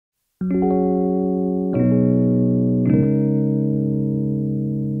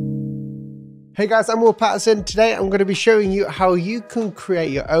Hey guys, I'm Paterson. Today I'm going to be showing you how you can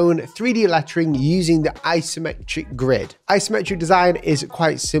create your own 3D lettering using the Isometric Grid. Isometric design is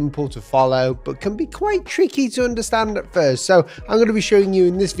quite simple to follow, but can be quite tricky to understand at first. So I'm going to be showing you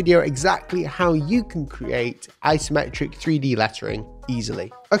in this video exactly how you can create isometric 3D lettering easily.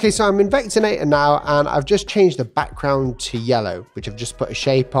 Okay, so I'm in Vectornator now, and I've just changed the background to yellow, which I've just put a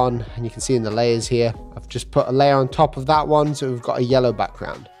shape on, and you can see in the layers here, I've just put a layer on top of that one, so we've got a yellow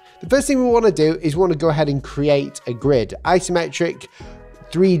background. The first thing we want to do is we want to go ahead and create a grid. Isometric,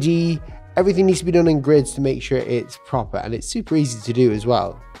 3D, everything needs to be done in grids to make sure it's proper, and it's super easy to do as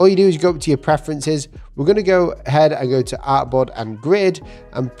well. All you do is go up to your preferences. We're going to go ahead and go to Artboard and Grid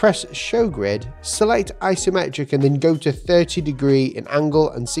and press Show Grid, select Isometric, and then go to 30 degree in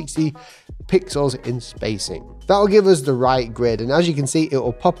angle and 60 pixels in spacing. That'll give us the right grid, and as you can see, it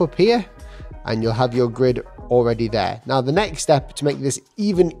will pop up here and you'll have your grid already there. Now, the next step to make this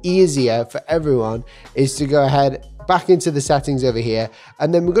even easier for everyone is to go ahead back into the settings over here,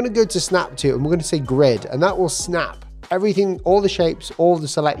 and then we're going to go to Snap to, and we're going to say Grid, and that will snap everything, all the shapes, all the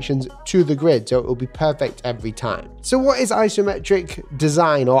selections to the grid, so it will be perfect every time. So what is isometric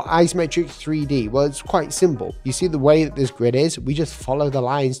design or isometric 3D? Well, it's quite simple. You see the way that this grid is, we just follow the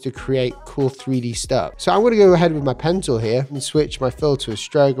lines to create cool 3D stuff. So I'm going to go ahead with my pencil here and switch my fill to a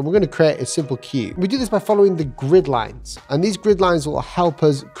stroke, and we're going to create a simple cube. We do this by following the grid lines, and these grid lines will help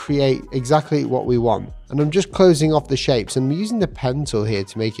us create exactly what we want. And I'm just closing off the shapes, and I'm using the pencil here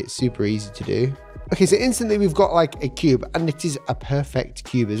to make it super easy to do. Okay, so instantly we've got like a cube, and it is a perfect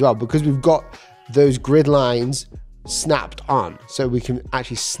cube as well because we've got those grid lines snapped on, so we can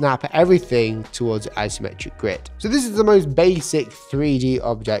actually snap everything towards isometric grid. So this is the most basic 3D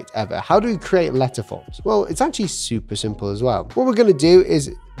object ever. How do we create letter forms? Well, it's actually super simple as well. What we're going to do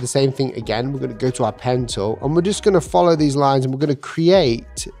is the same thing again. We're going to go to our pencil, and we're just going to follow these lines, and we're going to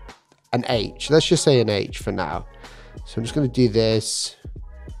create an H. Let's just say an H for now. So I'm just going to do this.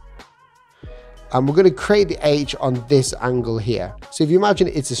 And we're going to create the H on this angle here. So if you imagine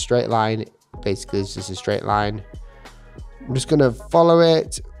it's a straight line, basically it's just a straight line. I'm just going to follow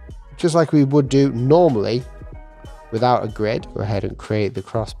it just like we would do normally without a grid. Go ahead and create the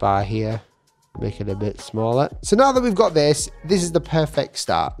crossbar here, make it a bit smaller. So now that we've got this is the perfect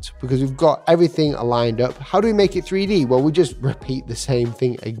start because we've got everything aligned up. How do we make it 3D? Well, we just repeat the same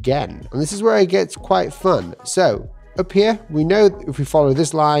thing again. And this is where it gets quite fun. So up here, we know if we follow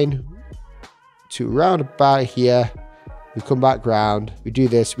this line to round about here, we come back round, we do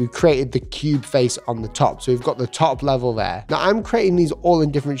this, we've created the cube face on the top, so we've got the top level there. Now I'm creating these all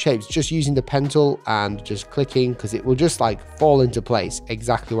in different shapes, just using the pencil and just clicking, because it will just like fall into place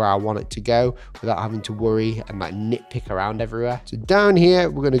exactly where I want it to go without having to worry and like nitpick around everywhere. So down here,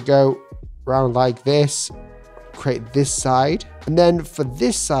 we're going to go round like this, create this side, and then for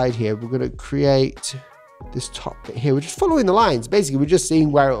this side here, we're going to create this top bit here. We're just following the lines. Basically, we're just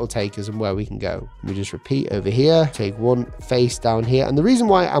seeing where it will take us and where we can go. We just repeat over here, take one face down here. And the reason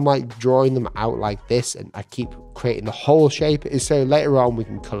why I'm like drawing them out like this and I keep creating the whole shape is so later on we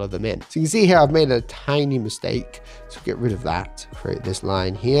can color them in. So you can see here, I've made a tiny mistake. So get rid of that. Create this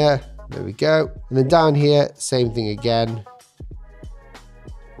line here. There we go. And then down here, same thing again.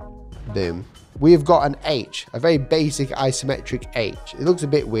 Boom. We have got an H, a very basic isometric H. It looks a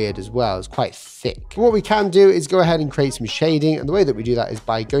bit weird as well, it's quite thick. But what we can do is go ahead and create some shading, and the way that we do that is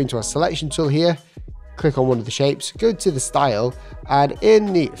by going to our selection tool here, click on one of the shapes, go to the style, and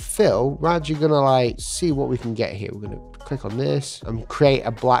in the fill, we're actually gonna like see what we can get here. We're gonna click on this and create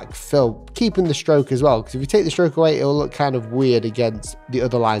a black fill, keeping the stroke as well, because if you take the stroke away, it'll look kind of weird against the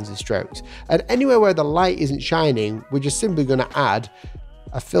other lines of strokes. And anywhere where the light isn't shining, we're just simply gonna add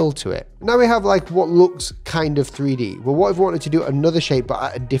a fill to it. Now we have like what looks kind of 3D. Well, what if we wanted to do another shape but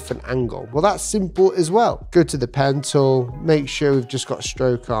at a different angle? Well, that's simple as well. Go to the pen tool, make sure we've just got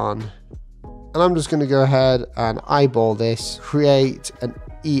stroke on. And I'm just going to go ahead and eyeball this, create an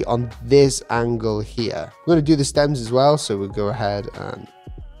E on this angle here. We're going to do the stems as well, so we'll go ahead and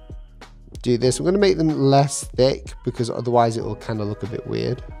do this. I'm going to make them less thick because otherwise it will kind of look a bit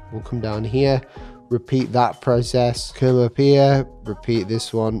weird. We'll come down here, repeat that process, come up here, repeat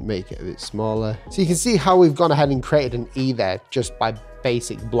this one, make it a bit smaller. So you can see how we've gone ahead and created an E there just by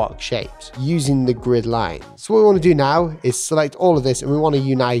basic block shapes using the grid lines. So what we want to do now is select all of this and we want to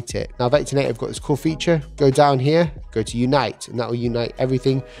unite it. Now Vectornator have got this cool feature, go down here, go to unite, and that will unite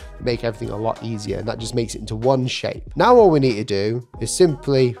everything, make everything a lot easier, and that just makes it into one shape. Now all we need to do is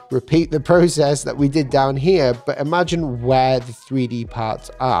simply repeat the process that we did down here, but imagine where the 3D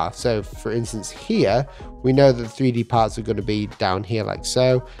parts are. So for instance here, we know that the 3D parts are going to be down here like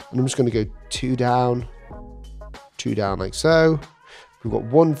so, and I'm just going to go two down like so. We've got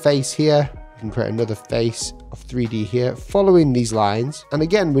one face here. can create another face of 3D here, following these lines. And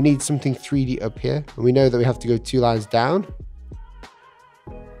again, we need something 3D up here. And we know that we have to go 2 lines down.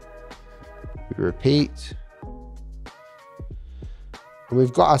 We repeat. And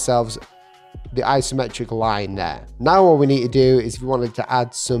we've got ourselves the isometric line there. Now all we need to do is, if we wanted to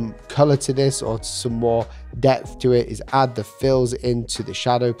add some color to this or some more depth to it, is add the fills into the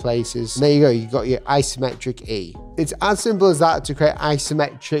shadow places. And there you go, you got your isometric E. It's as simple as that to create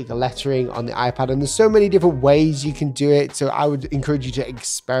isometric lettering on the iPad, and there's so many different ways you can do it, so I would encourage you to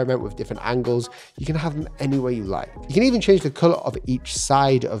experiment with different angles. You can have them any way you like. You can even change the color of each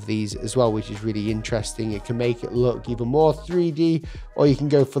side of these as well, which is really interesting. It can make it look even more 3D, or you can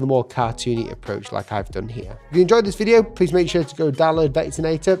go for the more cartoony approach like I've done here. If you enjoyed this video, please make sure to go download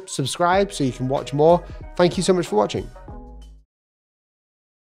Vectornator, subscribe so you can watch more. Thank you so much for watching.